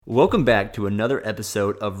Welcome back to another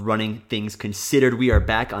episode of Running Things Considered. We are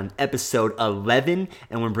back on episode 11,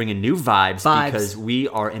 and we're bringing new vibes because we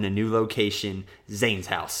are in a new location, Zane's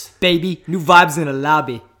house. Baby, new vibes in the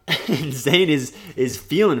lobby. And Zane is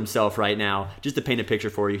feeling himself right now. Just to paint a picture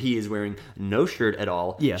for you, he is wearing no shirt at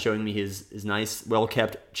all. Yeah. Showing me his nice,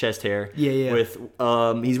 well-kept chest hair. Yeah. With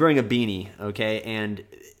he's wearing a beanie, okay, and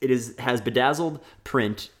it has bedazzled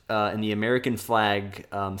print in the American flag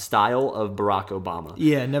style of Barack Obama.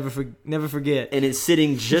 Yeah, never forget. And it's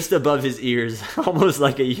sitting just above his ears, almost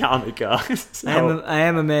like a yarmulke. So, I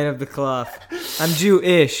am a man of the cloth. I'm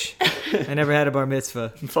Jewish. I never had a bar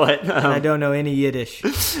mitzvah. But I don't know any Yiddish.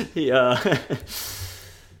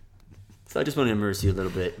 So I just want to immerse you a little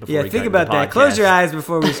bit before we think get about into the that. podcast. Close your eyes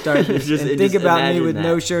before we start this. And think about me with that.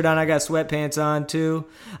 no shirt on. I got sweatpants on too.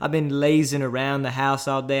 I've been lazing around the house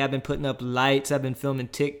all day. I've been putting up lights. I've been filming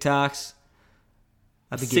TikToks.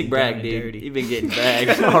 I've been Sick getting brag, down dude. and dirty. You've been getting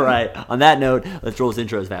bagged. All right. On that note, let's roll this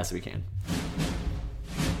intro as fast as we can.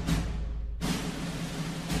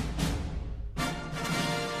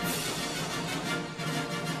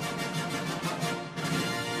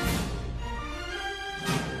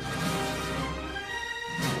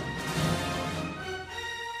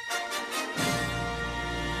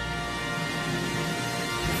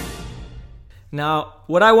 Now,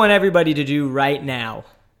 what I want everybody to do right now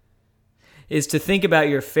is to think about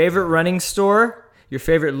your favorite running store, your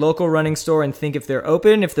favorite local running store, and think if they're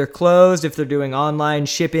open, if they're closed, if they're doing online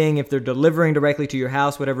shipping, if they're delivering directly to your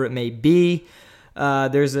house, whatever it may be.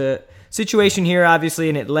 There's a situation here, obviously,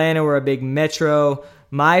 in Atlanta. We're a big metro.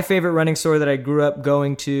 My favorite running store that I grew up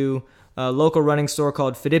going to, a local running store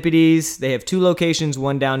called Phidippides. They have two locations,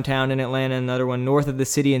 one downtown in Atlanta, another one north of the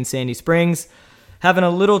city in Sandy Springs. Having a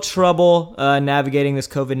little trouble navigating this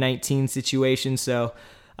COVID-19 situation, so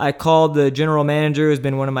I called the general manager, who's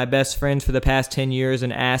been one of my best friends for the past 10 years,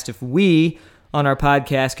 and asked if we, on our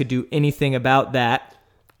podcast, could do anything about that.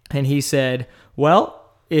 And he said,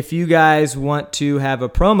 well, if you guys want to have a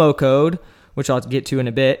promo code, which I'll get to in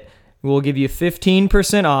a bit, we'll give you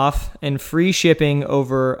 15% off and free shipping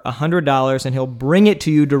over $100, and he'll bring it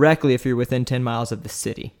to you directly if you're within 10 miles of the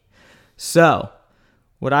city. So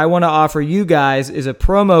what I want to offer you guys is a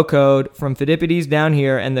promo code from Phidippides down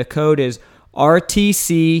here, and the code is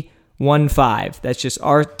RTC15. That's just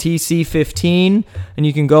RTC15, and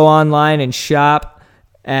you can go online and shop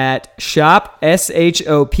at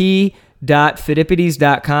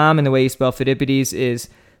shop.phidippides.com, and the way you spell Phidippides is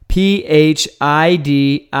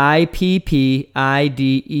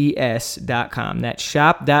PHIDIPPIDES.com. That's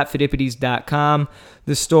shop.phidippides.com.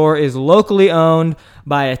 The store is locally owned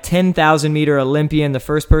by a 10,000-meter Olympian, the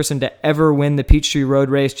first person to ever win the Peachtree Road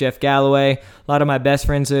Race, Jeff Galloway. A lot of my best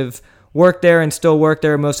friends have worked there and still work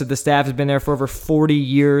there. Most of the staff has been there for over 40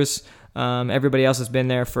 years. Everybody else has been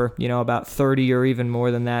there for, about 30 or even more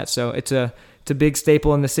than that. So it's a big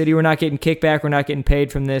staple in the city. We're not getting kickback. We're not getting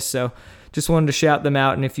paid from this. So just wanted to shout them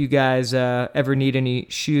out. And if you guys ever need any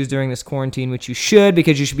shoes during this quarantine, which you should,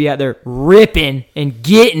 because you should be out there ripping and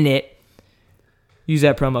getting it, use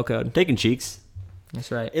that promo code. Taking cheeks.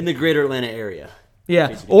 That's right. In the greater Atlanta area.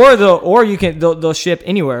 Yeah. Or you can they'll ship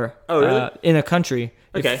anywhere. Oh, really? In a country.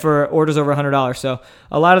 Okay. For orders over $100. So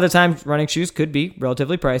a lot of the time running shoes could be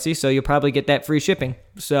relatively pricey, so you'll probably get that free shipping.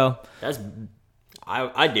 So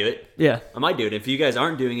I'd do it. Yeah. I might do it. If you guys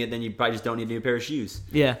aren't doing it, then you probably just don't need a new pair of shoes.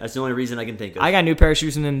 Yeah. That's the only reason I can think of. I got a new pair of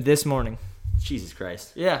shoes in them this morning. Jesus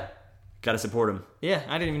Christ. Yeah. Gotta support them. Yeah,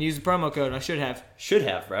 I didn't even use the promo code. I should have. Should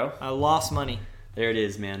have, bro. I lost money. There it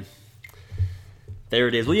is, man. There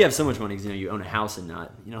it is. Well, you have so much money because you own a house and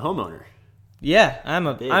not homeowner. Yeah, I'm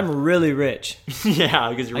really rich. Yeah,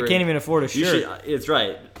 because I can't even afford a shirt. It's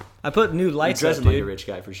right. I put new lights You're up, dressing dude. like a rich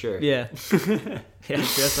guy for sure. Yeah. Yeah,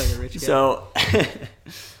 dressed like a rich guy. So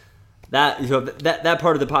that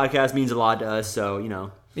part of the podcast means a lot to us. So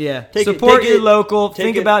yeah. Support your local.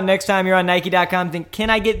 Think about next time you're on Nike.com. Think, can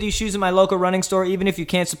I get these shoes in my local running store? Even if you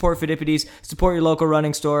can't support Phidippides, support your local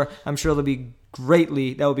running store. I'm sure that will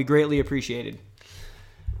be greatly appreciated.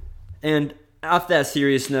 And off that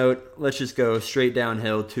serious note, let's just go straight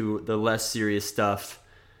downhill to the less serious stuff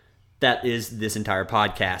that is this entire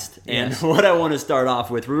podcast. And what I want to start off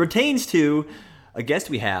with pertains to a guest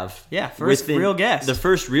we have. Yeah, first real guest. The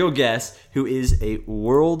first real guest who is a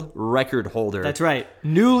world record holder. That's right.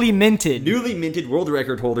 Newly minted world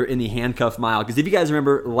record holder in the Handcuffed mile. Because if you guys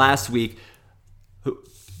remember last week,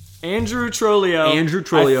 Andrew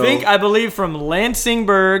Trolio. I believe from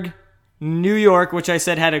Lansingburg, New York, which I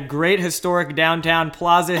said had a great historic downtown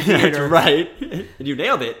plaza theater. That's right. And you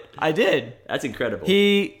nailed it. I did. That's incredible.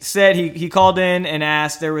 He said he called in and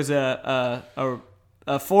asked. There was a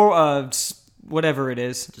whatever it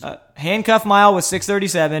is. Handcuff mile was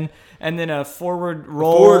 6:37, and then a forward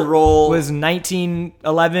roll was 19:11,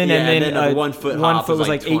 Yeah, and then a 1 foot hop was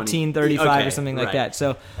like 20. 18:35 or something like right. that.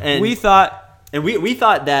 So And we thought. And we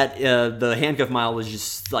thought that the handcuff mile was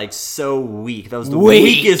just like so weak. That was the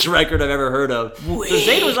Weak. weakest record I've ever heard of. So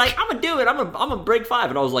Zane was like, "I'm gonna do it. I'm gonna break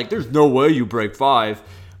 5," and I was like, "There's no way you break 5."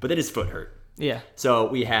 But then his foot hurt. Yeah. So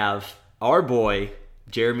we have our boy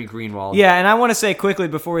Jeremy Greenwald. Yeah, and I want to say quickly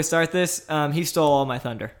before we start this, he stole all my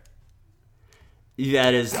thunder.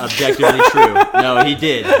 That is objectively true. No, he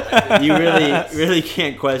did. You really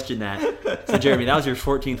can't question that. So Jeremy, that was your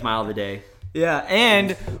 14th mile of the day. Yeah,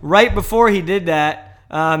 and right before he did that,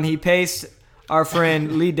 he paced our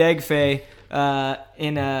friend Lee Degfei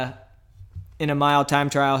in a mile time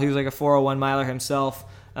trial. He was like a 4:01 miler himself,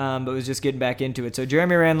 but was just getting back into it. So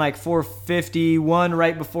Jeremy ran like 4:51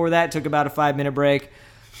 right before that. Took about a 5-minute break.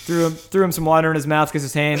 Threw him some water in his mouth because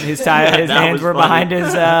his hands were behind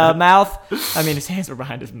his mouth. I mean, his hands were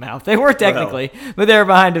behind his mouth. They were technically, but they were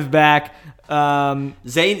behind his back.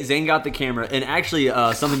 Zane got the camera, and actually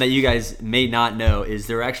something that you guys may not know is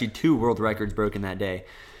there were actually 2 world records broken that day.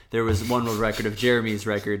 There was one world record of Jeremy's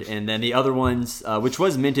record, and then the other ones, which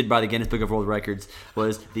was minted by the Guinness Book of World Records,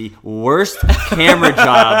 was the worst camera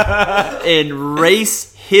job in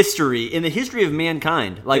race history, in the history of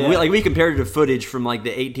mankind. Like we compared it to footage from like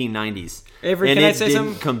the 1890s. Avery, and can I it say didn't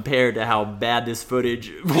something? compare to how bad this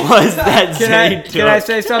footage was that Zane took. Can I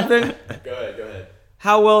say something? Go ahead.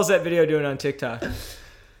 How well is that video doing on TikTok?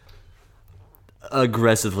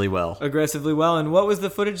 Aggressively well. Aggressively well. And what was the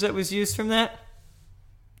footage that was used from that?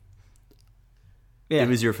 Yeah. It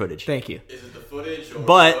was your footage. Thank you. Is it the footage or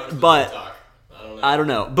But TikTok? I don't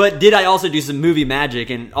know. But did I also do some movie magic?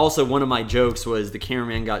 And also one of my jokes was the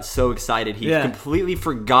cameraman got so excited he completely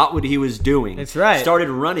forgot what he was doing. That's right. Started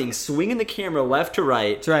running, swinging the camera left to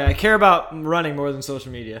right. That's right. I care about running more than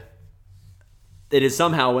social media. It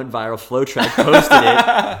somehow went viral. FlowTrack posted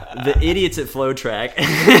it. The idiots at FlowTrack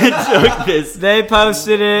took this. They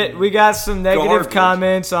posted it. We got some negative Garbage.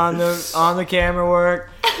 comments on the camera work.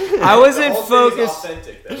 I wasn't focused.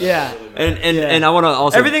 Yeah. And I want to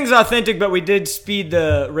also. Everything's authentic, but we did speed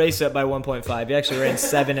the race up by 1.5. He actually ran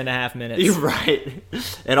 7.5 minutes. You're right.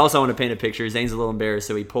 And also, I want to paint a picture. Zane's a little embarrassed,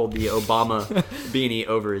 so he pulled the Obama beanie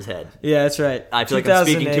over his head. Yeah, that's right. I feel like I'm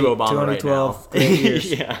speaking to Obama right now. 2012, great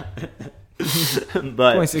years. Yeah.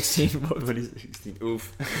 But 2016. 2016.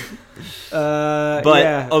 Oof.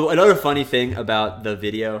 Yeah. Another funny thing about the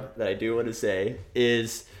video that I do want to say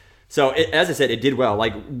is, as I said, it did well.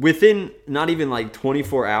 Like within not even like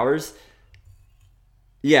 24 hours.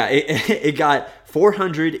 Yeah, it got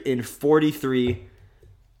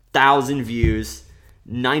 443,000 views,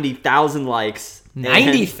 90,000 likes.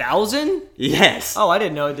 90,000? Yes. Oh, I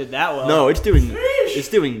didn't know it did that well. No, it's doing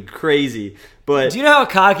crazy. But do you know how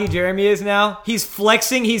cocky Jeremy is now? He's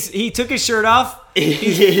flexing. He took his shirt off.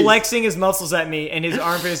 He's flexing his muscles at me, and his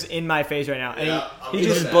armpit is in my face right now. And he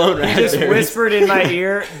just whispered in my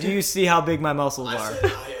ear, "Do you see how big my muscles are?" I said,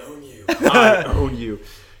 I own you. I own you.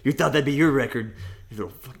 You thought that'd be your record, you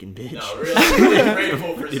little fucking bitch. No, really, I'm really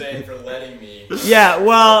grateful for Zane for letting me. Yeah,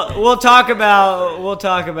 well, we'll talk about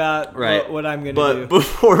Right. what I'm gonna But do.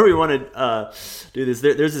 before we want to do this,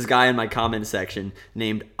 there's this guy in my comment section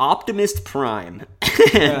named Optimist Prime.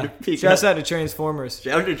 Shouts out to Transformers.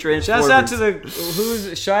 Shout out to Transformers. Shouts out to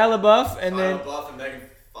who's Shia LaBeouf and then Buff and Megan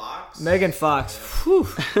Fox. Megan Fox. Whew.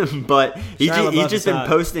 But he's Shia just LaBeouf been is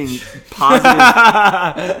posting positive.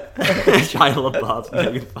 Shia LaBeouf,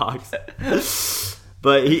 Megan Fox.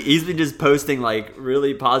 But he's been just posting like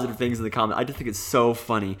really positive things in the comments. I just think it's so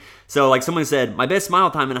funny. So like someone said, my best smile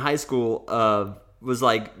time in high school was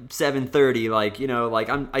like 7:30. Like, you know, like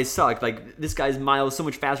I suck. Like this guy's mile is so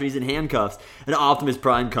much faster. He's in handcuffs. And Optimus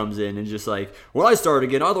Prime comes in and just like, well, I started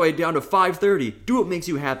again all the way down to 5:30. Do what makes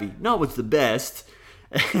you happy, not what's the best.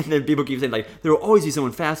 And then people keep saying like, there will always be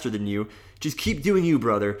someone faster than you. Just keep doing you,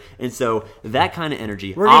 brother. And so that kind of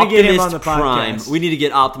energy. We're going to get him on the Prime. podcast. We need to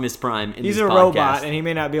get Optimus Prime in He's this a podcast. robot, and he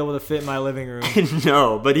may not be able to fit in my living room.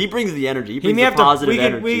 No, but he brings the energy. He brings may the have to. positive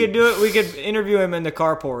energy. We could do it. We could interview him in the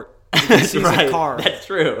carport. He's right. a car. That's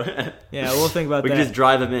true. Yeah, we'll think about We that. can just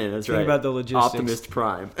drive him in. That's Think right. about the logistics. Optimus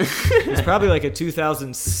Prime. He's probably like a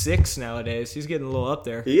 2006 nowadays. He's getting a little up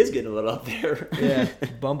there. He is getting a little up there. Yeah,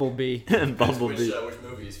 Bumblebee. Bumblebee. Which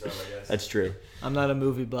movie he's from, I guess. That's true. I'm not a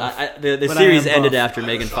movie buff. The but series I am ended buff. after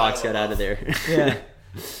Megan Fox got out of there. Yeah,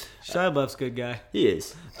 Shia LaBeouf's a good guy. He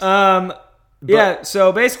is. Yeah,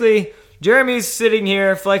 so basically, Jeremy's sitting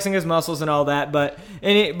here flexing his muscles and all that, but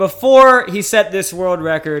before he set this world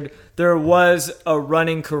record, there was a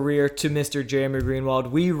running career to Mr. Jeremy Greenwald.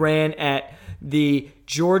 We ran at the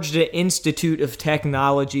Georgia Institute of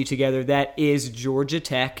Technology together. That is Georgia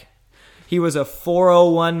Tech. He was a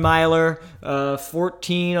 4:01 miler,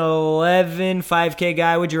 14:11 5K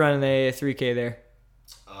guy. What'd you run in the 3K there?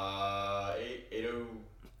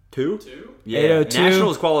 8:02. Yeah, 8:02.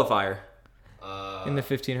 Nationals qualifier. In the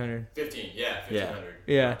 1500. 1500.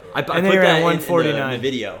 Yeah. I And put then you're that at in 149. the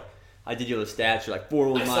video. I did the stats. You're like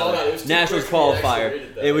 4:01 I saw that. It was too Nationals quick for me to qualifier. actually read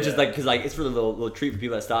it, though, It was just yeah. like because like it's for the little treat for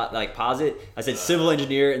people that stop like pause it. I said civil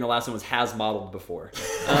engineer, and the last one was has modeled before.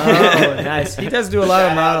 Oh, nice. He does do a lot of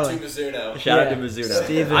Shout out modeling. to Mizuno. Shout out Yeah. to Mizuno.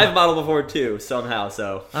 Steven. I've modeled before too somehow.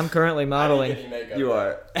 So I'm currently modeling. I didn't get any makeup. you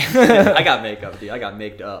are. I got makeup, dude. I got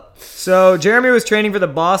maked up. So Jeremy was training for the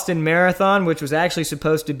Boston Marathon, which was actually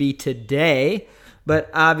supposed to be today.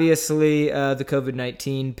 But obviously, the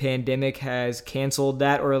COVID-19 pandemic has canceled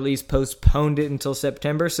that, or at least postponed it until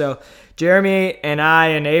September. So Jeremy and I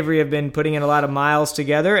and Avery have been putting in a lot of miles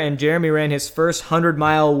together, and Jeremy ran his first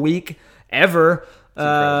 100-mile week ever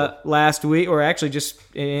last week, or actually just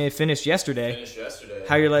finished yesterday. Finished yesterday.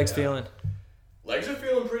 How are your legs feeling? Legs are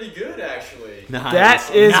feeling pretty good, actually. Nice.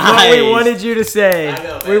 That is what we wanted you to say. I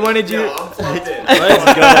know, man. We wanted you. Yo, I'm plugged in. Let's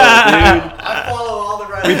go, dude. I follow all the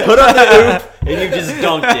right. We put on the oop, and you just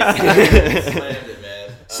dunked it. Slammed it, man.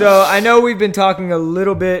 So I know we've been talking a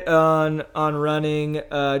little bit on running,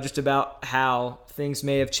 just about how things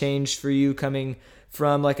may have changed for you coming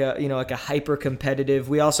from like a hyper competitive.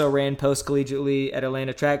 We also ran post collegiately at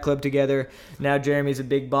Atlanta Track Club together. Now Jeremy's a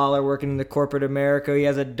big baller working in the corporate America. He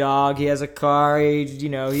has a dog. He has a car.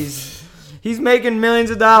 He's making millions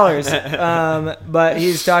of dollars. But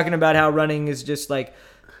he's talking about how running is just like,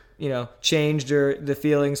 changed, or the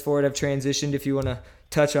feelings for it have transitioned. If you want to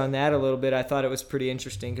touch on that a little bit, I thought it was pretty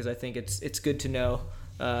interesting because I think it's good to know,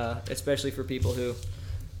 especially for people who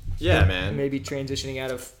Yeah, man. may be transitioning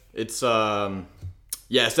out of. It's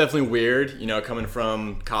it's definitely weird, coming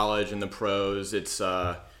from college and the pros. It's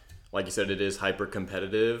like you said, it is hyper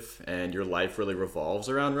competitive, and your life really revolves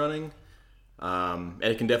around running. And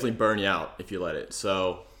it can definitely burn you out if you let it.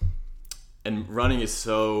 So, and running is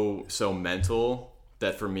so mental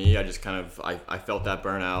that for me, I just I felt that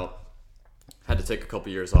burnout. Had to take a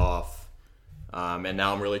couple years off, and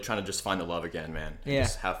now I'm really trying to just find the love again, man. And Yeah.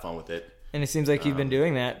 just have fun with it. And it seems like you've been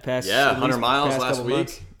doing that past. Yeah, at least 100 miles past last couple week.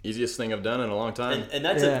 months. Easiest thing I've done in a long time. And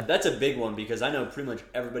that's Yeah. that's a big one because I know pretty much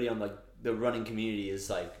everybody on like the running community is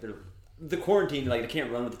like the quarantine, like they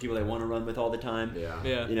can't run with the people they want to run with all the time.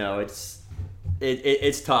 Yeah.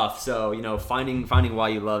 It's tough. So finding why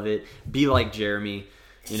you love it. Be like Jeremy.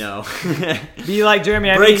 Be like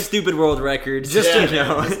Jeremy. Break stupid world records. Just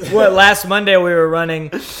last Monday we were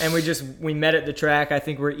running and we met at the track. I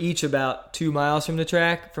think we're each about 2 miles from the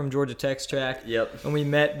track, from Georgia Tech's track. Yep. And we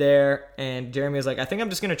met there, and Jeremy was like, I think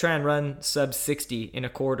I'm just gonna try and run sub 60 in a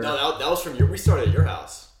quarter. No, that was from we started at your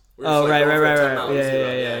house. We were Oh, just, right. going for a 10 mile Yeah, easy yeah,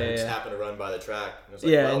 run. yeah, We yeah. just happened to run by the track. And, it was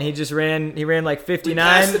like, Yeah, well, and he ran like we 59.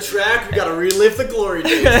 passed the track. We got to relive the glory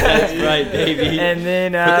days. That's right, baby. And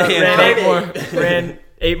then hand ran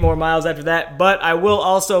 8 more miles after that. But I will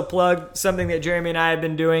also plug something that Jeremy and I have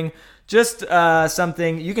been doing. Just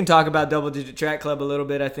something you can talk about Double Digit Track Club a little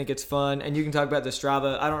bit. I think it's fun, and you can talk about the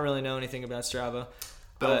Strava. I don't really know anything about Strava.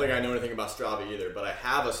 I don't think I know anything about Strava either, but I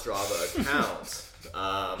have a Strava account.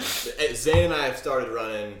 Zane and I have started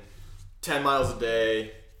running 10 miles a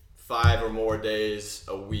day, 5 or more days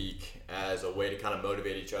a week as a way to kind of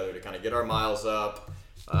motivate each other to kind of get our miles up.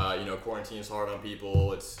 Quarantine is hard on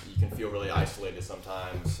people. You can feel really isolated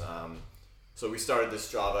sometimes. So we started this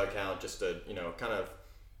Strava account just to, kind of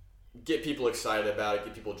get people excited about it,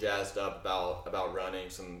 get people jazzed up about running,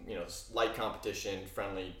 some light competition,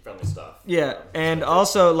 friendly stuff. Yeah, and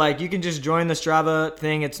also like you can just join the Strava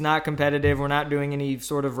thing. It's not competitive. We're not doing any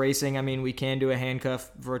sort of racing. I mean, we can do a handcuff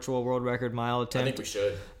virtual world record mile attempt. I think we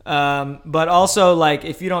should. But also, like,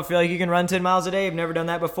 if you don't feel like you can run 10 miles a day, you've never done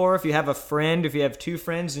that before, if you have a friend, if you have 2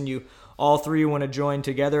 friends, and you all 3 want to join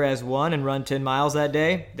together as one and run 10 miles that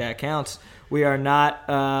day, that counts. We are not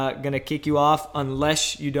going to kick you off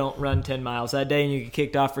unless you don't run 10 miles that day and you get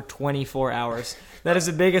kicked off for 24 hours. That is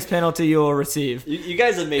the biggest penalty you will receive. You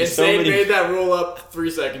guys have made so Zane many. made that rule up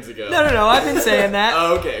 3 seconds ago. No. I've been saying that.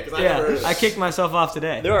 Oh, okay. Because I never heard of I it. kicked myself off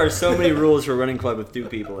today. There are so many rules for running club with 2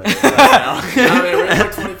 people in it right now. Yeah, man, we're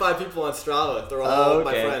like 25 people on Strava. They're all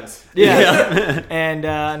my Okay. friends. Yeah. And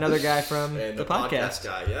another guy from And the podcast.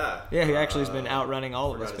 guy, yeah. Yeah, he actually has been outrunning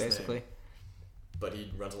all of forgot us, his basically. name. But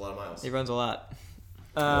he runs a lot of miles. He runs a lot.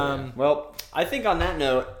 Well, I think on that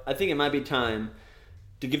note, I think it might be time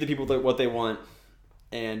to give the people what they want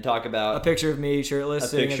and talk about A picture of me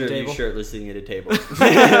shirtless sitting at the picture of table. you shirtless sitting at a table.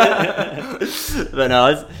 But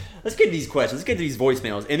no, let's get to these questions. Let's get to these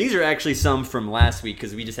voicemails. And these are actually some from last week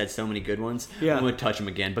because we just had so many good ones. Yeah. I'm going to touch them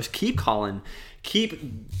again. But keep calling.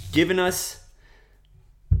 Keep giving us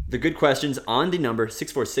the good questions on the number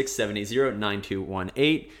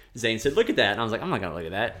 646-780-9218. Zane said, look at that. And I was like, I'm not going to look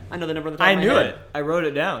at that. I know the number on the top I of my knew head. it. I wrote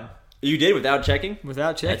it down You did without checking?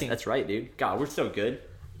 without checking. That's right, dude. God, we're so good.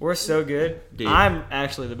 We're so good. Dude. I'm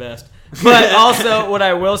actually the best. But also, what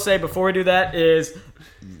I will say before we do that is,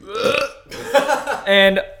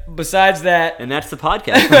 and besides that, And that's the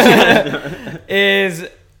podcast. is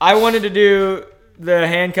I wanted to do the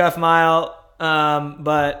handcuff mile,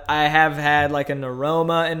 but I have had like an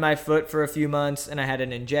aroma in my foot for a few months, and I had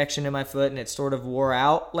an injection in my foot, and it sort of wore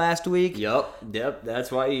out last week. Yep.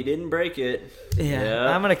 That's why you didn't break it. Yeah, Yep.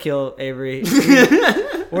 I'm gonna kill Avery.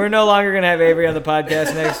 We're no longer gonna have Avery on the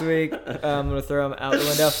podcast next week. I'm gonna throw him out the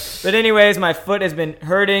window. But anyways, my foot has been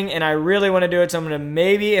hurting, and I really want to do it. So I'm gonna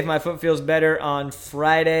maybe, if my foot feels better on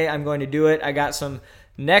Friday, I'm going to do it. I got some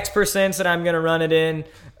next percents that I'm gonna run it in.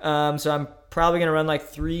 So I'm probably gonna run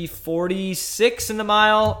like 3:46 in the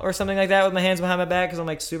mile or something like that with my hands behind my back because I'm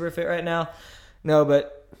like super fit right now. No,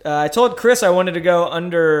 but I told Chris I wanted to go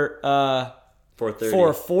under 4:30.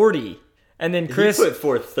 4:40, and then Chris He put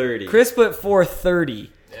 4:30. Chris put 4:30.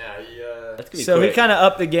 Yeah, That's gonna be So quick. he kind of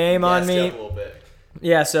upped the game on gassed me. up a little bit.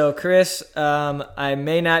 Yeah, so Chris, I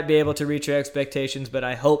may not be able to reach your expectations, but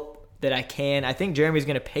I hope that I can. I think Jeremy's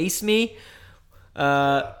going to pace me.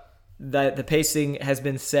 The pacing has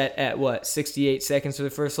been set at, 68 seconds for the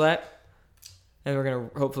first lap? And we're going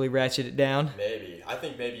to hopefully ratchet it down. Maybe. I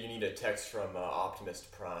think maybe you need a text from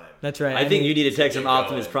Optimist Prime. That's right. I think you need to text from Keep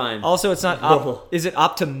Optimus going. Prime. Also, it's not... Whoa. Is it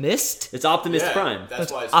Optimist? It's Optimus Yeah, Prime.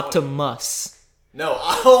 That's why it's Optimus. funny. No.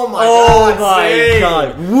 Oh my Oh god. my Zane.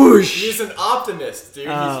 god. Whoosh. He's an optimist, dude.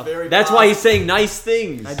 Oh. He's very That's why he's positive. saying nice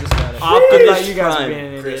things. I just got it. Optimus I thought you guys were Prime.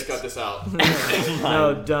 being an Chris, idiot. cut this out.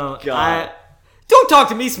 No, don't. God. Don't talk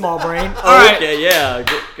to me, small brain. All Oh, right. okay, yeah.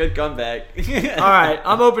 Good comeback. All right,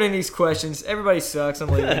 I'm opening these questions. Everybody sucks. I'm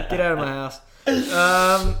leaving. Get out of my house.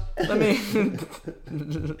 Let me.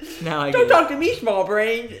 Now I Don't get talk to me, small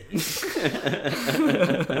brain.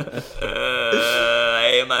 I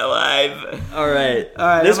hate my life. All right. All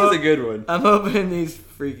right. This was a good one. I'm opening these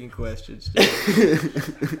freaking questions.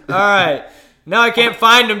 All right. Now I can't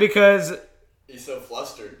find them because He's so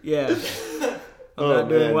flustered. yeah, I'm Oh, not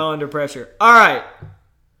doing man. well under pressure. All right.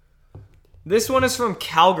 This one is from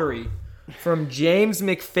Calgary, from James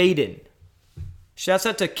McFadden. Shouts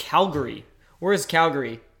out to Calgary. Where is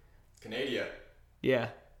Calgary? Canada. Yeah,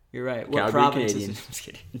 you're right. What Calgary, province Canadian. is it? I'm just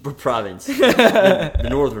kidding. What province? the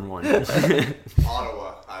northern one.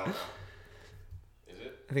 Ottawa. I don't know. Is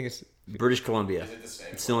it? I think it's. British Columbia. Is it the same?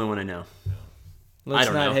 It's the only one I know. Let's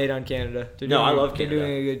don't not know. hate on Canada. They're No, doing- I love They're Canada.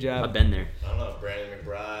 doing a good job. I've been there. I don't know. Brandon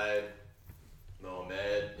McBride,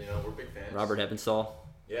 Mohamed. You know, we're big fans. Robert Heppenstall.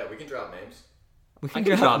 Yeah, we can drop names. We I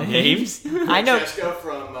can drop names. I know. Francesca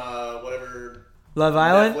from whatever. Love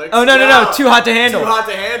Island. Netflix. Oh no. Yeah. Too Hot to Handle. Too Hot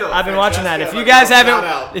to Handle. I've been watching that. Francesca, If you my guys girl, shout haven't,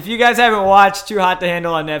 out. if you guys haven't watched Too Hot to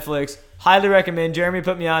Handle on Netflix, highly recommend. Jeremy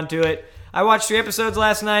put me onto it. I watched 3 episodes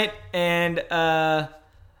last night, and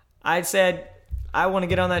I said I want to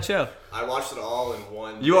get on that show. I watched it all in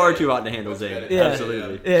one. You day. are too hot to handle, With Zane. Benedict. Yeah.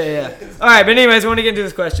 Absolutely. Yeah. All right, but anyways, I want to get into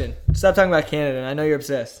this question. Stop talking about Canada. I know you're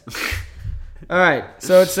obsessed. All right,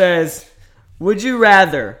 so it says, would you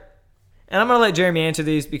rather, and I'm going to let Jeremy answer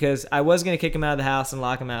these because I was going to kick him out of the house and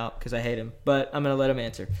lock him out because I hate him, but I'm going to let him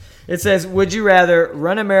answer. It says, would you rather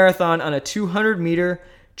run a marathon on a 200-meter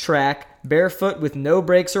track barefoot with no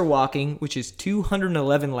brakes or walking, which is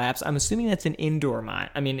 211 laps? I'm assuming that's an indoor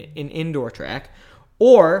track.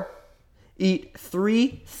 Or eat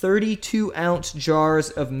 3 32-ounce jars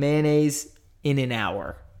of mayonnaise in an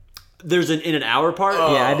hour. There's an in an hour part?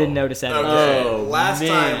 Oh. Yeah, I didn't notice that. Okay. Oh, Last man.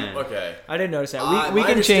 time. Okay. I didn't notice that. We My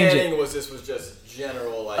can change understanding it. was this was just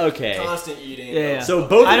general, like Okay. constant eating. Yeah. So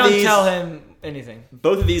both I of don't these, tell him anything.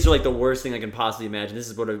 both of these are like the worst thing I can possibly imagine. This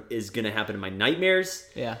is what is going to happen in my nightmares.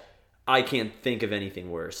 Yeah. I can't think of anything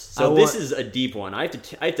worse. I So this want- is a deep one. I have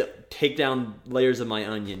to take down layers of my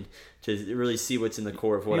onion to really see what's in the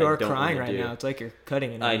core of what You I are don't crying want right to do. now. It's like you're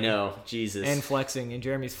cutting it. I know, Jesus. And flexing, and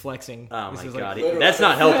Jeremy's flexing. Oh This my is god, like, that's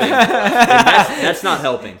not helping. that's not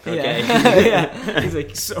helping. Okay. Yeah. Yeah. He's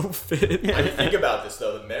like so fit. I mean, think about this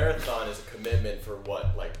though. The marathon is a commitment for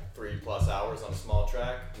what, like 3+ hours on a small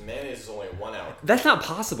track. Mayonnaise is only a 1 hour. That's not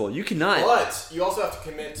possible. You cannot. But you also have to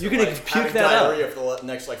commit to You're gonna like, puke having that out. diarrhea for the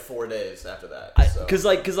next like 4 days after that. So.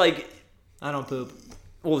 Because like, I don't poop.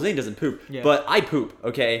 well, Zane doesn't poop, Yeah. but I poop.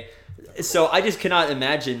 Okay. So I just cannot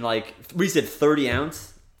imagine, like, we said 30 ounce?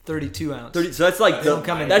 32 ounce. 30, so that's like don't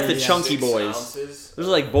come in that's the 30 chunky 6 boys. ounces. Those are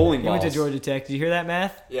like bowling You balls. went to Georgia Tech. Did you hear that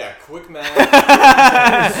math? Yeah, quick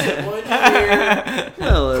math. 1 year.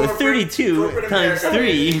 Well, Corporate- 32 corporate times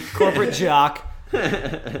America. 3. Corporate jock.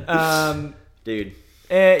 Dude.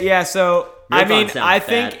 Yeah, so, I mean, Marathon I sounds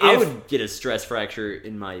think bad. I if... would get a stress fracture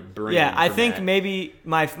in my brain. Yeah, I from think that. maybe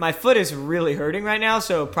my foot is really hurting right now,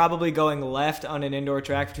 so probably going left on an indoor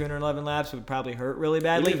track for 211 laps would probably hurt really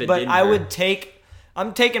badly. Even if it But didn't I hurt. would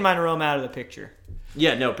I'm taking my aroma out of the picture.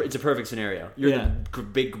 Yeah, no, it's a perfect scenario. You're Yeah. in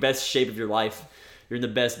the best shape of your life. You're in the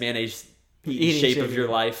best mayonnaise Eating shape of your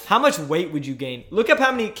life. How much weight would you gain? Can you look up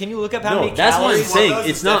how No, many that's what I'm calories? One of saying. those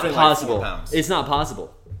It's is not definitely like 4 possible. pounds. It's not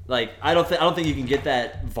possible. Like I don't think you can get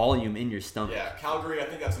that volume in your stomach. Yeah, Calgary, I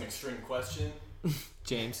think that's an extreme question.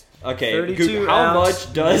 James. Okay, 32 Google, how ounce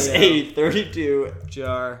much does mayo. a 32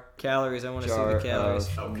 Jar calories. I want to see jar the calories.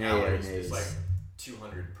 of Oh, calories mayonnaise? is like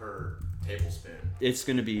 200 per tablespoon. It's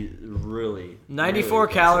going to be really 94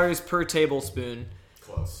 really calories per tablespoon.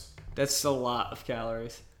 Close. That's a lot of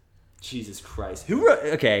calories. Jesus Christ.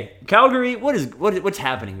 Okay, Calgary, what's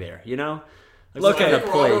happening there, you know? Like, Look what at kind I of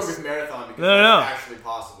think we're all going place? with marathon because No. it's actually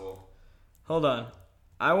possible. Hold on.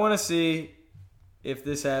 I want to see if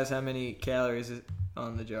this has how many calories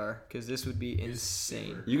on the jar, because this would be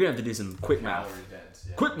insane. You're going to have to do some quick math. Calorie dense.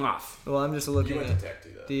 Yeah. Quick math. Well, I'm just You looking went to at tech too,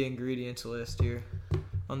 though. the ingredients list here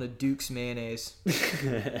on the Duke's mayonnaise.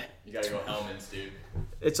 You gotta go Hellman's, dude.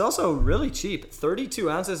 It's also really cheap. 32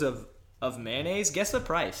 ounces of mayonnaise. Guess the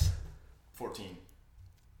price. 14.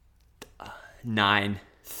 9.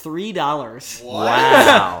 $3. What?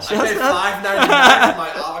 Wow. I paid $5.99 for my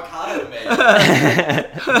avocado mayo.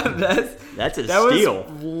 That's a That steal.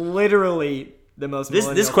 was literally the most. This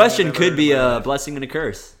millennial question thing I've could ever be heard in my a life. blessing and a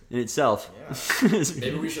curse in itself. Yeah.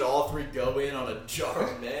 Maybe we should all three go in on a jar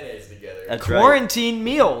of mayonnaise together. That's right. Quarantine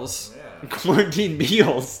meals. Yeah. Quarantine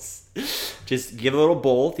meals. Just give a little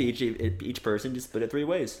bowl to each person. Just split it 3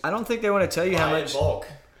 ways. I don't think they want to tell you how Buy in much. bulk.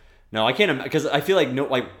 No, I can't because I feel like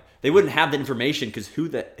they wouldn't have that information because who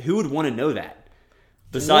would want to know that?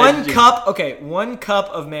 Besides One cup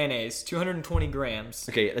of mayonnaise, 220 grams.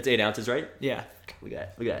 Okay, that's 8 ounces, right? Yeah, Look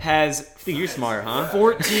at that. has Dude, you're smart, huh?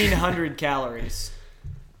 1,400 calories.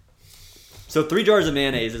 So 3 jars of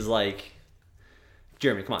mayonnaise is like,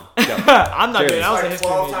 Jeremy, come on, go. I'm not Sure. doing. I was a Like history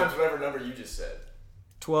 12 major. times whatever number you just said.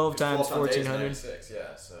 12 times 12 times 8 is 1,400. 96,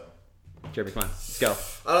 yeah, so. Jeremy, come on, let's go.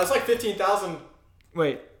 It's like 15,000.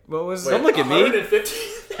 Wait, what was? Don't look at me.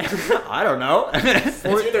 115. I don't know. It's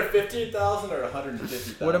either 15,000 or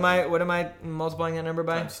 150,000. What am I multiplying that number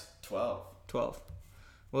by? Times 12. 12.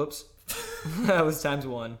 Whoops. That was times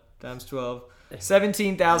 1 times 12.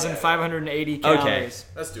 17,580 calories.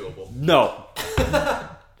 That's doable. No.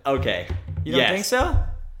 Okay. You don't think so?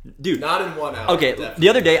 Dude. Not in 1 hour. Okay, definitely. the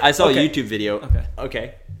other day I saw Okay. a YouTube video.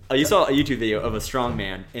 Okay. You saw a YouTube video of a strong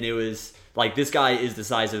man, and it was like this guy is the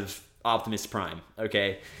size of Optimus Prime.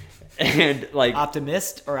 Okay, and like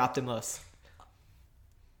Optimist or Optimus?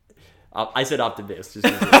 I said Optimus. Just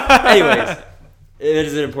anyways, it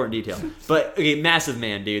is an important detail. But okay, massive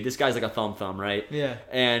man, dude. This guy's like a thumb, right? Yeah.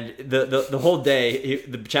 And the whole day,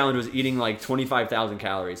 the challenge was eating like 25,000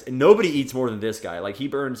 calories, and nobody eats more than this guy. Like he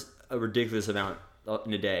burns a ridiculous amount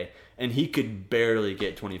in a day, and he could barely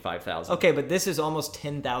get 25,000. Okay, but this is almost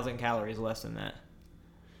 10,000 calories less than that.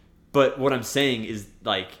 But what I'm saying is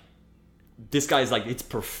like. This guy's like it's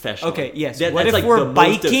professional. Okay, yes. What What that's if like we're the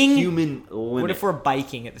most of biking? human limit. What if we're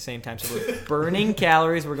biking at the same time? So we're burning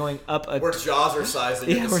calories. We're going up a. We're jaws are sizing.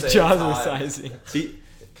 yeah, at the we're same jaws time. are sizing. See,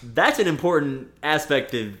 that's an important aspect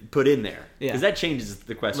to put in there Yeah. because that changes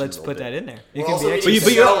the question. Let's a little put bit. that in there. It We're can also be eating extra.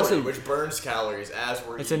 But you're celery, also- which burns calories as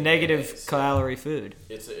we're It's a eating negative mayonnaise, so calorie food.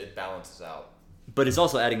 it balances out. But it's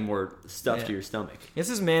also adding more stuff Yeah. to your stomach. This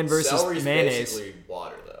is man versus Celery's mayonnaise. basically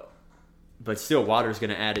water, though. But still, water's going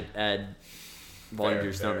to add volume to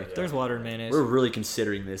your Fair, stomach. yeah. There's water in mayonnaise. We're really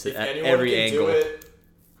considering this If at anyone every can angle. do it,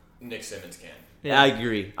 Nick Simmons can. Yeah. I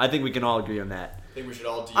agree. I think we can all agree on that. I think we should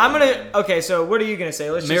all do I'm gonna. Okay, so what are you gonna say?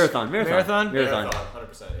 Let's Marathon. Marathon. Marathon,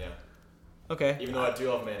 100%, yeah. Okay. Even though I do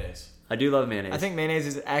love mayonnaise. I do love mayonnaise. I think mayonnaise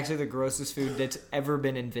is actually the grossest food that's ever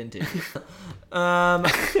been invented.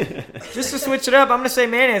 Just to switch it up, I'm gonna say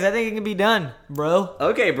mayonnaise. I think it can be done, bro.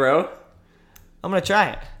 Okay, bro. I'm gonna try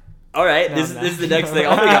it. All right, No, this I'm is the not. next thing.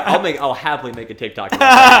 I'll happily make a TikTok about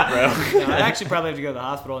that, bro. No, I'd actually probably have to go to the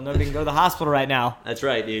hospital, and nobody can go to the hospital right now. That's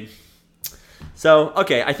right, dude. So,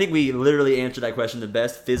 okay, I think we literally answered that question the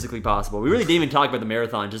best physically possible. We really didn't even talk about the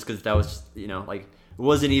marathon just because that was, like, it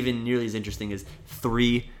wasn't even nearly as interesting as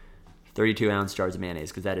 3 32-ounce jars of mayonnaise,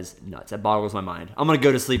 because that is nuts. That boggles my mind. I'm going to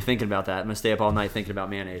go to sleep thinking about that. I'm going to stay up all night thinking about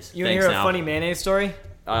mayonnaise. You want to hear a funny mayonnaise story?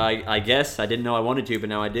 I guess. I didn't know I wanted to, but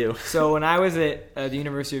now I do. So when I was at the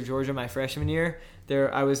University of Georgia my freshman year,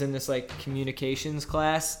 I was in this like communications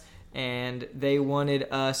class, and they wanted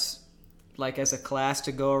us like as a class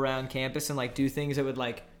to go around campus and like do things that would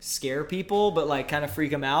like scare people but like kind of freak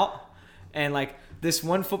them out. And like this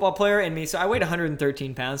one football player and me, so I weighed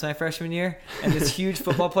 113 pounds my freshman year, and this huge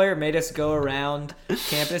football player made us go around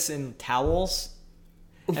campus in towels.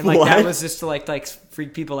 And like that was just to like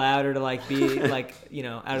freak people out or to like be like, you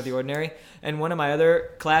know, out of the ordinary. And one of my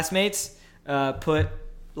other classmates put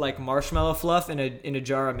like marshmallow fluff in a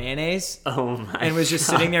jar of mayonnaise. Oh my! And was just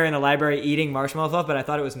sitting there in the library eating marshmallow fluff, but I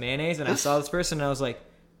thought it was mayonnaise. And I saw this person and I was like,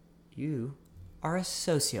 "You are a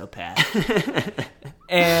sociopath."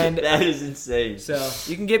 And that is insane. So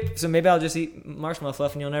you can get. So maybe I'll just eat marshmallow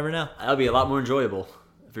fluff and you'll never know. That'll be a lot more enjoyable.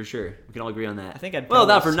 For sure. We can all agree on that. I think I'd Well,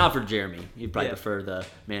 probably not for Jeremy. He'd probably prefer the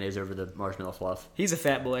mayonnaise over the marshmallow fluff. He's a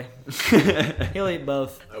fat boy. He'll eat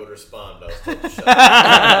both. I would respond, but I was told to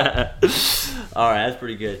shut up. All right, that's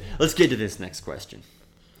pretty good. Let's get to this next question.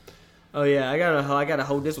 Oh yeah, I gotta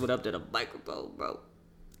hold this one up to the microphone, bro.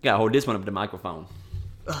 Gotta hold this one up to the microphone.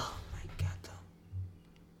 Oh my god,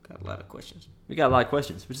 though. Got a lot of questions. We got a lot of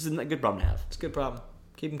questions, which is a good problem to have. It's a good problem.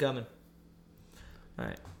 Keep them coming. All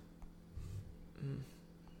right.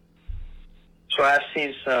 So I've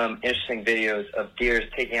seen some interesting videos of deers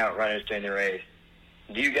taking out runners during the race.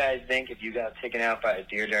 Do you guys think if you got taken out by a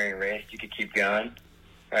deer during a race, you could keep going?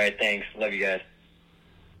 All right, thanks. Love you guys.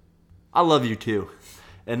 I love you too.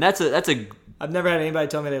 And that's a I've never had anybody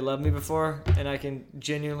tell me they love me before, and I can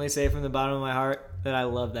genuinely say from the bottom of my heart that I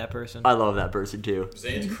love that person. I love that person too.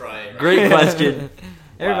 Zane's crying. Right Great question.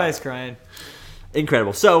 Everybody's crying.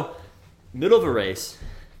 Incredible. So, middle of a race.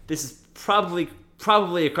 This is probably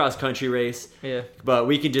a cross-country race. Yeah. But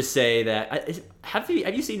we can just say that. Have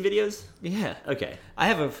you seen videos? Yeah. Okay. I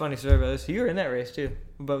have a funny story about this. You were in that race too,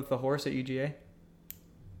 about the horse at UGA.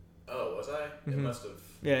 Oh, was I? It must have.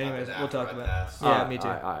 Yeah. Anyways, happened we'll after talk I about. passed. Yeah, me too.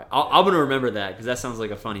 All right. I'm gonna remember that because that sounds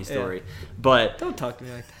like a funny story. Yeah. But Don't talk to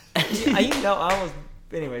me like that. You know, I almost.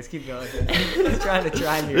 Anyways, keep going. I'm trying to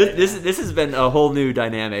try you. this has been a whole new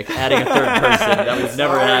dynamic, adding a third person that we've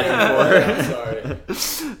never had before. I'm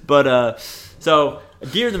sorry. But so a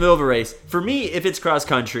deer in the middle of a race. For me, if it's cross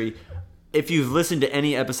country, if you've listened to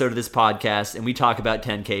any episode of this podcast and we talk about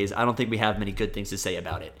 10Ks, I don't think we have many good things to say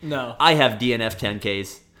about it. No. I have DNF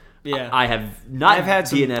 10Ks. Yeah. I have not I've had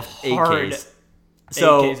some DNF hard 8Ks.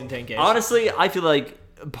 So 8Ks and 10Ks. honestly, I feel like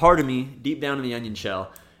part of me, deep down in the onion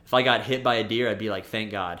shell, if I got hit by a deer, I'd be like,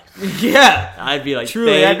 thank God. Yeah. I'd be like,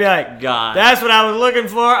 Truly, thank I'd be like, God. That's what I was looking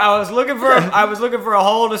for. I was looking for a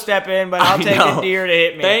hole to step in, but I'll take a deer to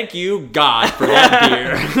hit me. Thank you, God, for that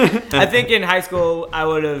deer. I think in high school I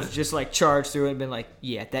would have just like charged through it and been like,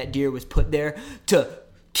 yeah, that deer was put there to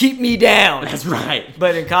keep me down. That's right.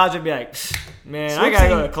 But in college I'd be like, man, I gotta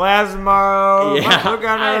go to class tomorrow. Yeah,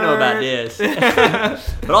 I know about this.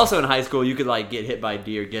 this. But also in high school, you could like get hit by a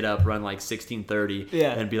deer, get up, run like 16:30,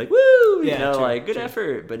 and be like, woo, you know, true, like good true.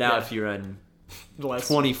 effort. But now Yeah. if you run Less.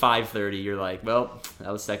 25:30, you're like, well,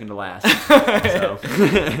 that was second to last. So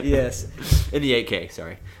Yes. in the 8K,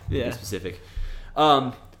 sorry, to Yeah. be specific.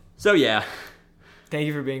 So yeah, Thank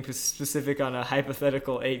you for being specific on a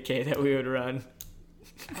hypothetical 8K that we would run.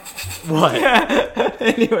 what?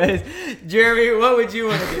 Anyways, Jeremy, what would you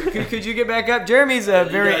want to do? Could you get back up? Jeremy's a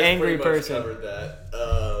very You guys angry pretty much person. Covered that.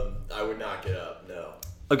 I would not get up. No.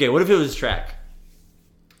 Okay, what if it was track?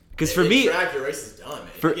 Because for me, track, your race is done, man.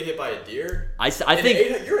 for- you get hit by a deer. I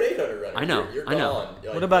think You're an 800 runner. I know, You're I know. gone.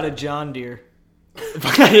 Like, What about a John Deere? if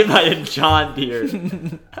I got hit by a John Deere.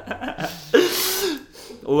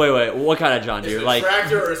 Wait, what kind of John Is Deere? it a Like,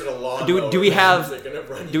 tractor or is it a lawnmower? do we have Is it gonna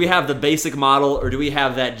run do we have the basic model or do we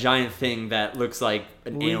have that giant thing that looks like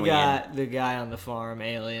an We alien? got the guy on the farm,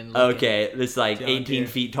 alien. looking. Okay, this like John 18 Deere.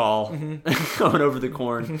 feet tall, going over the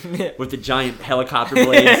corn with the giant helicopter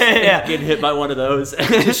blades. Yeah. Getting hit by one of those.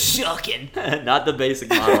 Shucking. Not the basic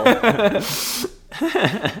model.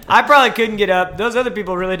 I probably couldn't get up. Those other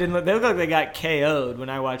people really didn't look. They look like they got KO'd when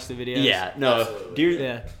I watched the videos. Yeah, no, Absolutely.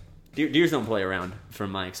 deer, Yeah. deers don't play around,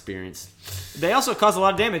 from my experience. They also cause a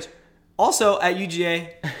lot of damage. Also, at UGA,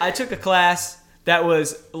 I took a class that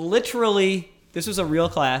was literally, this was a real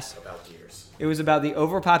class. about deers? It was about the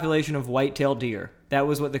overpopulation of white-tailed deer. That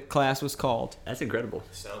was what the class was called. That's incredible.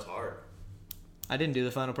 Sounds hard. I didn't do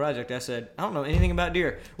the final project. I said, I don't know anything about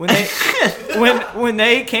deer. When they when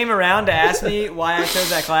they came around to ask me why I chose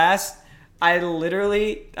that class,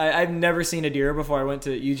 I've never seen a deer before I went to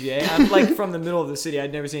UGA. I'm like from the middle of the city.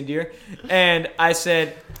 I'd never seen deer. And I said,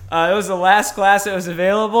 it was the last class that was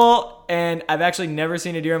available, and I've actually never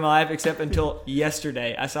seen a deer in my life except until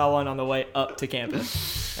yesterday. I saw one on the way up to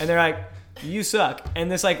campus. And they're like, you suck. And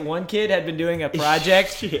this like one kid had been doing a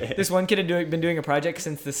project. Yeah. This one kid had been doing a project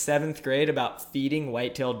since the 7th grade about feeding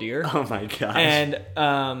white-tailed deer. Oh my gosh.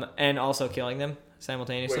 And also killing them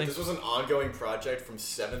simultaneously. Wait, this was an ongoing project from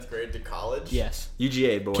 7th grade to college? Yes.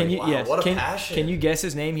 UGA boy. Wow, what a passion. Can you guess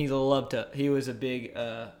his name? He was a big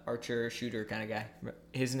archer shooter kind of guy.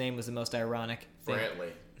 His name was the most ironic thing.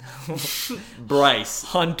 Brantley. Bryce.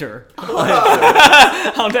 Hunter.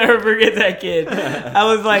 I'll never forget that kid. I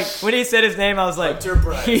was like, when he said his name, I was like, Hunter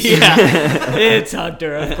Bryce. Yeah, it's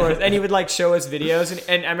Hunter, of course. And he would like show us videos.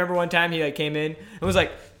 And I remember one time he like came in and was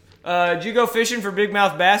like, did you go fishing for big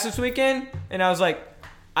mouth bass this weekend? And I was like,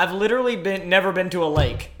 I've literally never been to a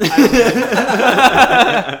lake.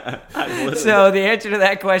 So the answer to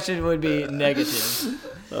that question would be negative.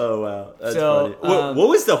 Oh, wow. That's So, funny. What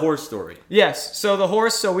was the horse story? Yes. So the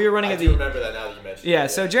horse. So we were running I at do the. remember that now that you mentioned it. Yeah.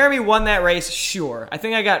 So Jeremy won that race. Sure. I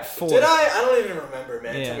think I got 4th. Did I? I don't even remember,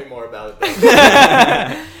 man. Yeah. Tell me more about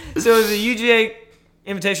it. So it was the UGA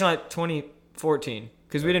Invitational at 2014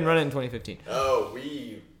 because we didn't run it in 2015. Oh,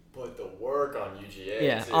 we put the work on UGA.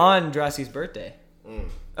 Yeah, too. on Draski's birthday.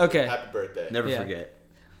 Okay. Happy birthday. Never Yeah. forget.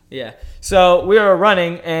 Yeah. So we were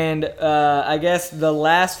running, and I guess the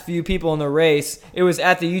last few people in the race, it was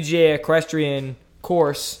at the UGA equestrian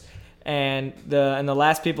course, and the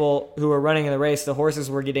last people who were running in the race, the horses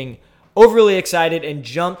were getting overly excited and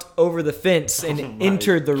jumped over the fence and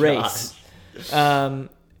entered the race.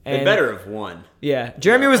 They And- better have won. Yeah,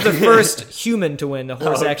 Jeremy was the first human to win. The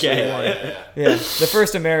horse Okay. actually won. Yeah. Yeah, the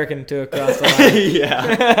first American to cross the line.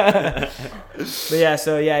 Yeah. But yeah,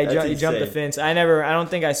 so yeah, he That's jumped the insane. fence. I don't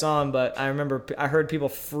think I saw him, but I remember I heard people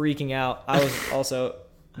freaking out. I was also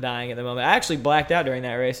dying at the moment. I actually blacked out during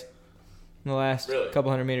that race, in the last Really? couple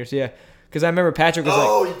hundred meters. Yeah, because I remember Patrick was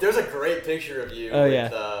Oh, there's a great picture of you Oh, with, yeah.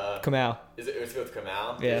 like, Kamau. Is it with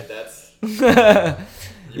Kamau? Yeah. Dude, that's...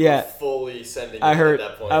 Yeah, were fully sending I it hurt. at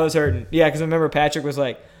that point. I was hurting. Yeah, because I remember Patrick was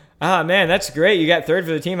like, "Ah, man, that's great. You got 3rd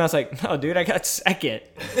for the team." I was like, "No, dude, I got 2nd."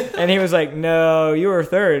 And he was like, "No, you were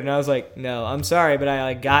 3rd." And I was like, "No, I'm sorry, but I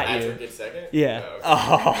like got Patrick you." gets second? Yeah.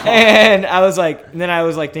 Oh, okay. And I was like,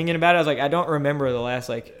 thinking about it. I was like, I don't remember the last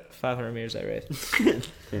 500 meters I raced.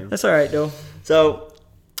 Yeah. That's all right, though. So,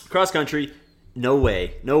 cross country, no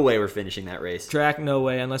way we're finishing that race. Track, no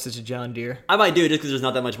way, unless it's a John Deere. I might do it just because there's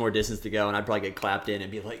not that much more distance to go, and I'd probably get clapped in and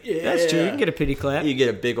be like, "Yeah." That's true. You can get a pity clap. You get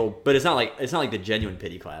a big old, but it's not like the genuine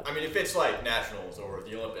pity clap. I mean, if it's like nationals or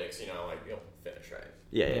the Olympics, you'll finish, right?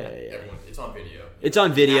 Yeah. Everyone, it's on video. It's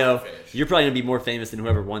on video. Have to finish. You're probably gonna be more famous than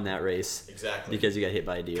whoever won that race Exactly. because you got hit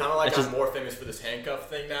by a deer. Kind of like That's I'm more famous for this handcuff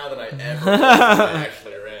thing now than I ever was when I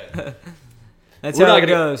actually ran. That's We're how not it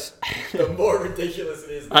gonna- goes. The more ridiculous it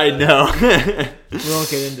is, the I better. know. We won't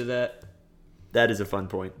get into that. That is a fun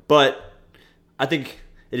point, but I think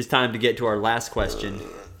it is time to get to our last question.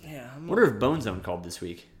 Yeah. I wonder if Bone Zone called this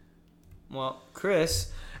week. Well,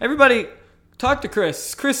 Chris, everybody talk to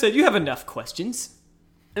Chris. Chris said you have enough questions.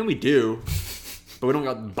 And we do, but we don't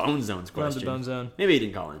got Bone Zone's We don't have question. the Bone Zone. Maybe he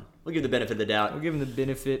didn't call in. We'll give the benefit of the doubt. We'll give him the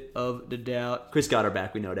benefit of the doubt. Chris got our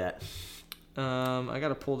back. We know that. I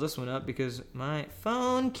gotta pull this one up because my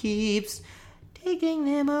phone keeps taking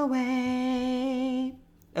them away.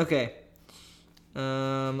 Okay.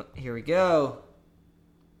 Here we go.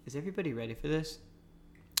 Is everybody ready for this?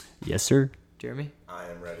 Yes, sir. Jeremy? I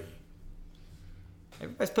am ready.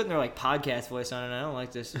 Everybody's putting their podcast voice on it. I don't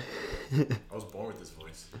like this. I was born with this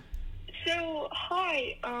voice. So,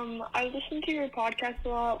 hi. I listen to your podcast a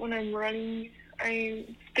lot when I'm running.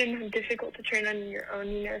 It's been difficult to train on your own,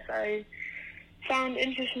 so I found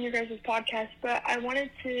interest in your guys' podcast, but I wanted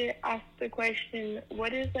to ask the question,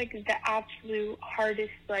 what is, the absolute hardest,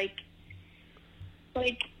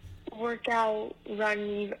 workout run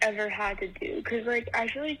you've ever had to do? Because, I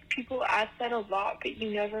feel like people ask that a lot, but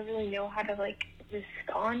you never really know how to,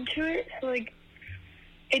 respond to it. So,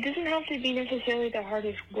 it doesn't have to be necessarily the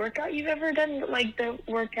hardest workout you've ever done, but, the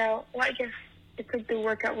workout, well, I guess it's, the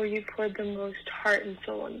workout where you poured the most heart and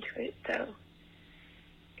soul into it, so,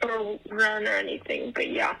 or run or anything. But,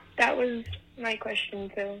 yeah, that was my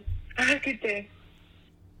question, so have a good day.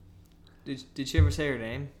 Did she ever say her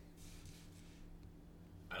name?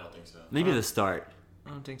 I don't think so. Maybe the start. I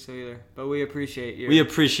don't think so either. But we appreciate you. We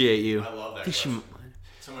appreciate you. I love that think she- question.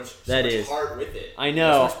 So much That is. heart with it. I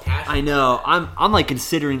know. So much passion. I know. I'm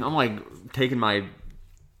considering. I'm taking my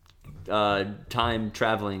time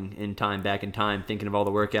traveling in time back in time, thinking of all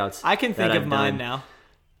the workouts. I can that think I've of mine done. now.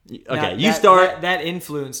 Okay, you start. That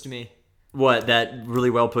influenced me. What, that really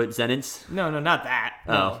well put sentence? No, not that.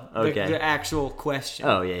 No. Oh, okay. The actual question.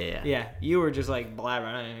 Oh, yeah. Yeah, you were just like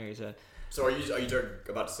blabbering. I didn't hear you said. So are you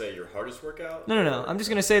about to say your hardest workout? No. I'm just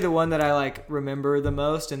gonna say the one that I like remember the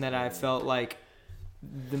most and that I felt like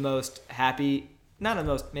the most happy.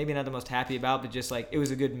 Maybe not the most happy about, but just like it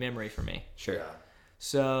was a good memory for me. Sure. Yeah.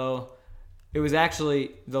 So it was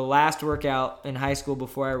actually the last workout in high school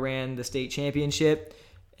before I ran the state championship,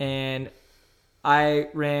 and I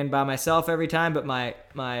ran by myself every time, but my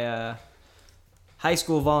high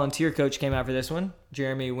school volunteer coach came out for this one.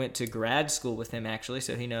 Jeremy went to grad school with him, actually,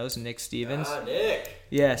 so he knows. Nick Stevens. Nick.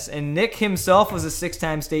 Yes, and Nick himself was a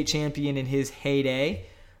 6-time state champion in his heyday.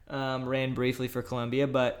 Ran briefly for Columbia,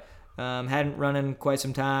 but hadn't run in quite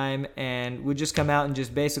some time, and would just come out and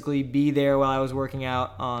just basically be there while I was working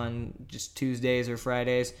out on just Tuesdays or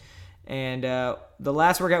Fridays. And the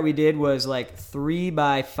last workout we did was like 3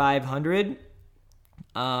 by 500.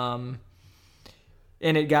 And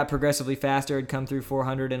it got progressively faster. It'd come through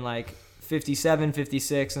 400 in like 57,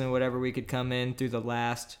 56, and then whatever we could come in through the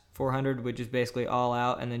last 400, which is basically all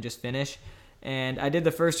out, and then just finish. And I did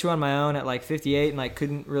the first 2 on my own at like 58, and like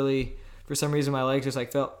couldn't really, for some reason, my legs just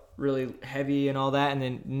like felt really heavy and all that. And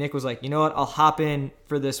then Nick was like, you know what? I'll hop in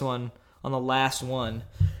for this one on the last one.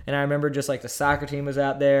 And I remember just like the soccer team was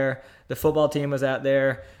out there, the football team was out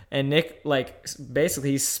there, and Nick like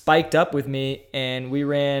basically spiked up with me, and we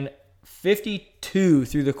ran 52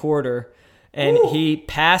 through the quarter, and he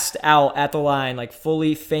passed out at the line, like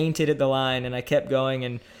fully fainted at the line, and I kept going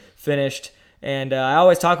and finished. And I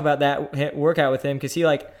always talk about that workout with him because he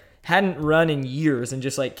like hadn't run in years and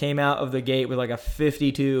just like came out of the gate with like a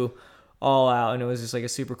 52 all out, and it was just like a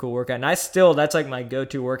super cool workout. And that's like my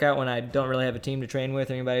go-to workout when I don't really have a team to train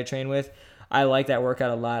with or anybody to train with. I like that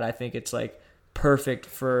workout a lot. I think it's like perfect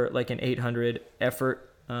for like an 800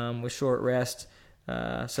 effort with short rest.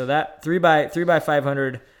 So that 3 by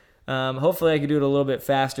 500, hopefully I could do it a little bit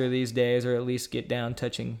faster these days, or at least get down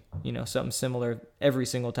touching, something similar every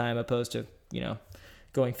single time, opposed to,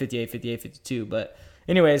 going 58, 52. But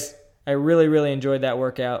anyways, I really, really enjoyed that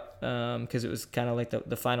workout because it was kind of like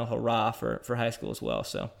the final hurrah for high school as well.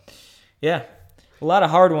 So yeah, a lot of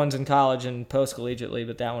hard ones in college and post-collegiately,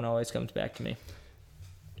 but that one always comes back to me.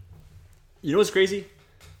 You know what's crazy?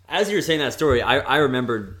 As you were saying that story, I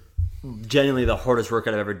remembered genuinely the hardest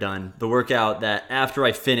workout I've ever done. The workout that after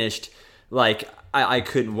I finished, like I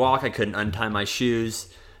couldn't walk, I couldn't untie my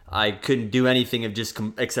shoes, I couldn't do anything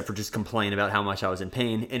except for just complain about how much I was in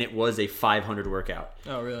pain, and it was a 500 workout.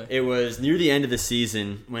 Oh, really? It was near the end of the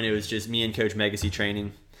season when it was just me and Coach Megacy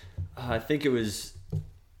training. I think it was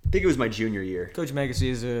my junior year. Coach Megacy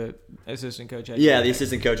is a assistant coach at the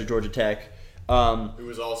assistant coach at Georgia Tech. Who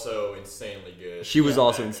was also insanely good. She was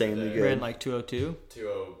also insanely good. Ran like 202?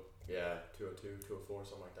 202, 204,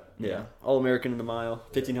 something like that. Yeah. All-American in the mile.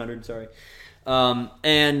 1,500, sorry.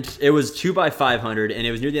 And it was 2 by 500, and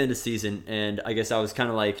it was near the end of the season, and I guess I was kind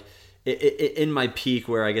of like in my peak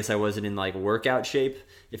where I guess I wasn't in like workout shape,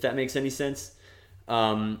 if that makes any sense.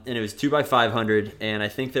 And it was 2 by 500, and I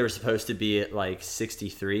think they were supposed to be at like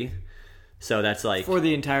 63. So that's like for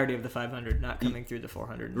the entirety of the 500, not coming through the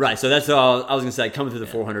 400. Right. So that's all I was gonna say. Coming through the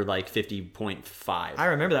 400, like 50.5. I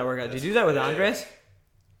remember that workout. Did you do that with Andres?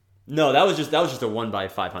 No, that was just a 1 by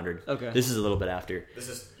 500. Okay. This is a little bit after. You're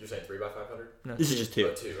saying 3 by 500? No, this is just 2.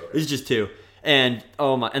 Oh, 2. Okay. This is just 2. And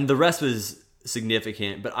and the rest was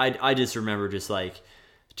significant, but I just remember just like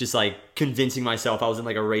convincing myself I was in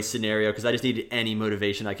like a race scenario because I just needed any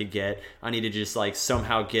motivation I could get. I needed to just like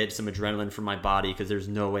somehow get some adrenaline from my body because there's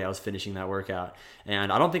no way I was finishing that workout.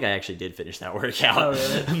 And I don't think I actually did finish that workout. Oh,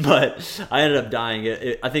 really? But I ended up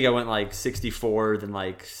dying. I think I went like 64, then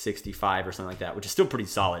like 65 or something like that, which is still pretty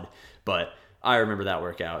solid. But I remember that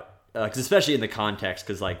workout because especially in the context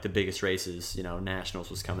because like the biggest races, nationals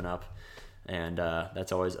was coming up. And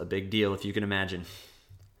that's always a big deal if you can imagine.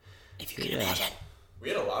 If you can imagine. We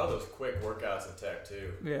had a lot of those quick workouts in Tech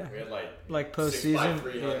too. Yeah. We had like postseason 6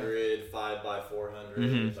 by 300, 5 by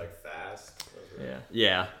 400, like fast.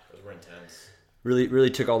 Yeah. Those were intense. Really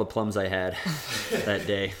took all the plums I had that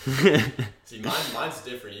day. See, mine's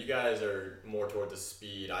different. You guys are more toward the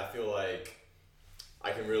speed. I feel like I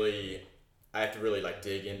have to really like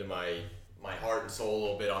dig into my heart and soul a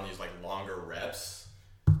little bit on these like longer reps.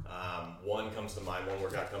 One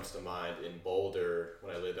workout comes to mind in Boulder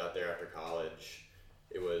when I lived out there after college.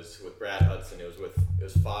 It was with Brad Hudson. It was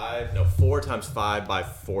 4 times 5 by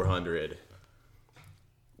 400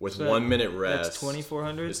 with 1 minute rest. That's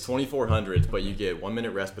 2,400? It's 2,400, but you get 1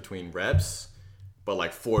 minute rest between reps, but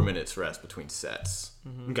like 4 minutes rest between sets.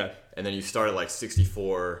 Mm-hmm. Okay. And then you start at like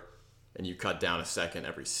 64 and you cut down a second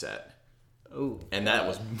every set. Oh, and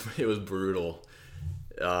it was brutal.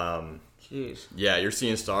 Jeez. Yeah, you're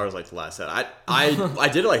seeing stars like the last set. I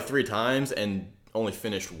did it like 3 times and only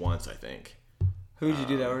finished once, I think. Who did you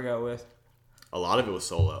do that workout with? A lot of it was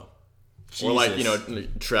solo. Jesus. Or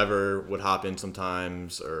like, Trevor would hop in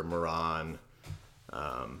sometimes, or Moran.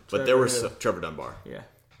 But there was Trevor Dunbar.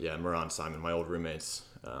 Yeah, Moran Simon, my old roommates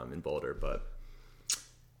in Boulder. But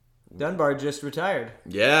Dunbar just retired.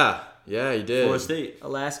 Yeah, he did. Florida State.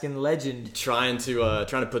 Alaskan legend. Trying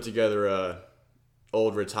to put together a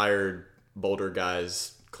old retired Boulder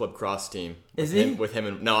guys club cross team. Is he? With him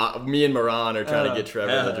and me and Moran are trying to get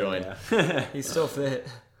Trevor to join. Yeah. He's still fit.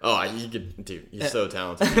 Oh, he's so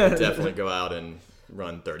talented. He could definitely go out and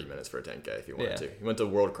run 30 minutes for a 10K if he wanted to. He went to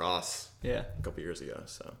World Cross a couple years ago.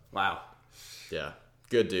 So wow. Yeah,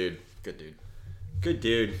 good dude.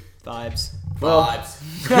 Vibes.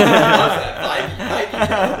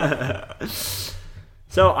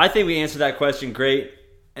 So I think we answered that question great,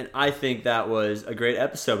 and I think that was a great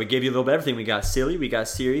episode. We gave you a little bit of everything. We got silly, we got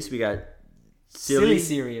serious, we got silly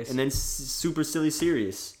serious, and then super silly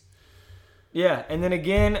serious. Yeah, and then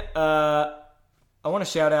again, I want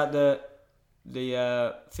to shout out the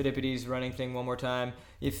Phidippides running thing one more time.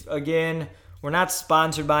 If again, we're not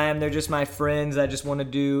sponsored by them; they're just my friends. I just want to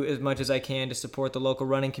do as much as I can to support the local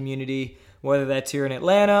running community, whether that's here in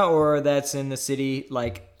Atlanta or that's in the city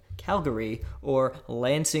like Calgary or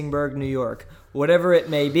Lansingburg, New York, whatever it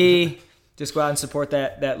may be. Just go out and support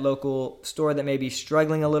that local store that may be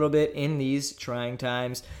struggling a little bit in these trying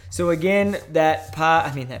times. So again, that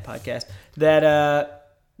podcast,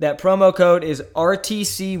 that promo code is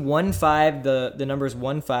RTC15. The number is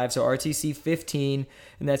 15, so RTC15,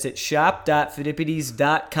 and that's at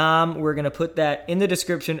shop.phidippides.com. We're gonna put that in the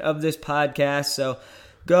description of this podcast. So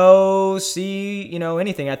go see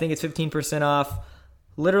anything. I think it's 15% off.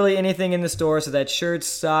 Literally anything in the store. So that's shirts,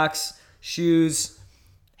 socks, shoes,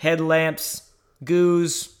 headlamps,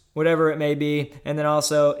 goos, whatever it may be. And then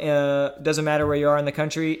also, doesn't matter where you are in the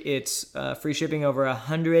country, it's free shipping over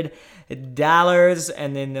 $100,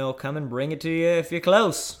 and then they'll come and bring it to you if you're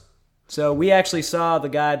close. So we actually saw the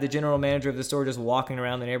general manager of the store, just walking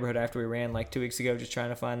around the neighborhood after we ran like 2 weeks ago, just trying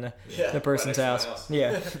to find the person's house.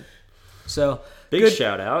 Yeah. So Big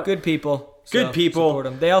shout out. Good people. Good people. Support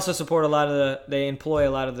them. They also support they employ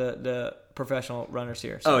a lot of the professional runners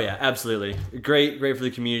here. So. Oh yeah, absolutely. Great for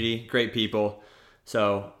the community. Great people.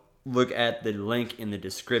 So look at the link in the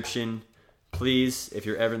description, please, if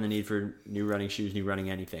you're ever in the need for new running shoes, new running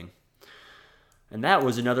anything. And that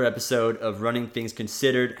was another episode of Running Things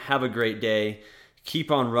Considered. Have a great day.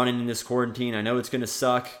 Keep on running in this quarantine. I know it's going to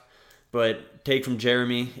suck, but take from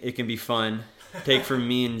Jeremy, it can be fun. Take from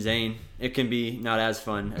me and Zane, it can be not as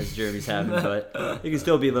fun as Jeremy's having, but it can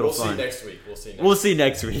still be a little fun. We'll see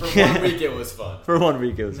next week. For 1 week it was fun. For 1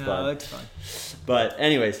 week it was fun. No, it's fun. But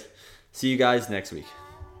anyways, see you guys next week.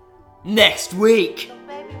 Next week!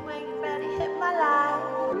 Baby, when you ready, hit my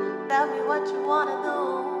line. Tell me what you wanna do.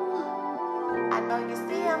 I know you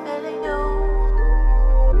see I'm feeling you.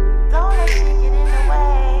 Don't let shit get in the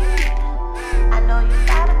way. I know you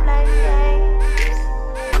gotta play games.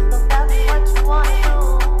 So tell me what you wanna do.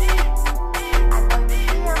 I know you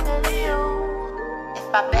see I'm feeling you.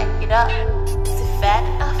 If I back it up, is it fat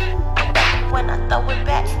enough? When I throw it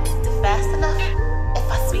back, is it fast enough? If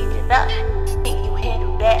I speed it up, think you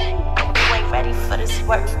handle that? You ain't ready for this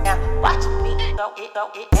work now. Watch me throw it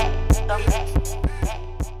back.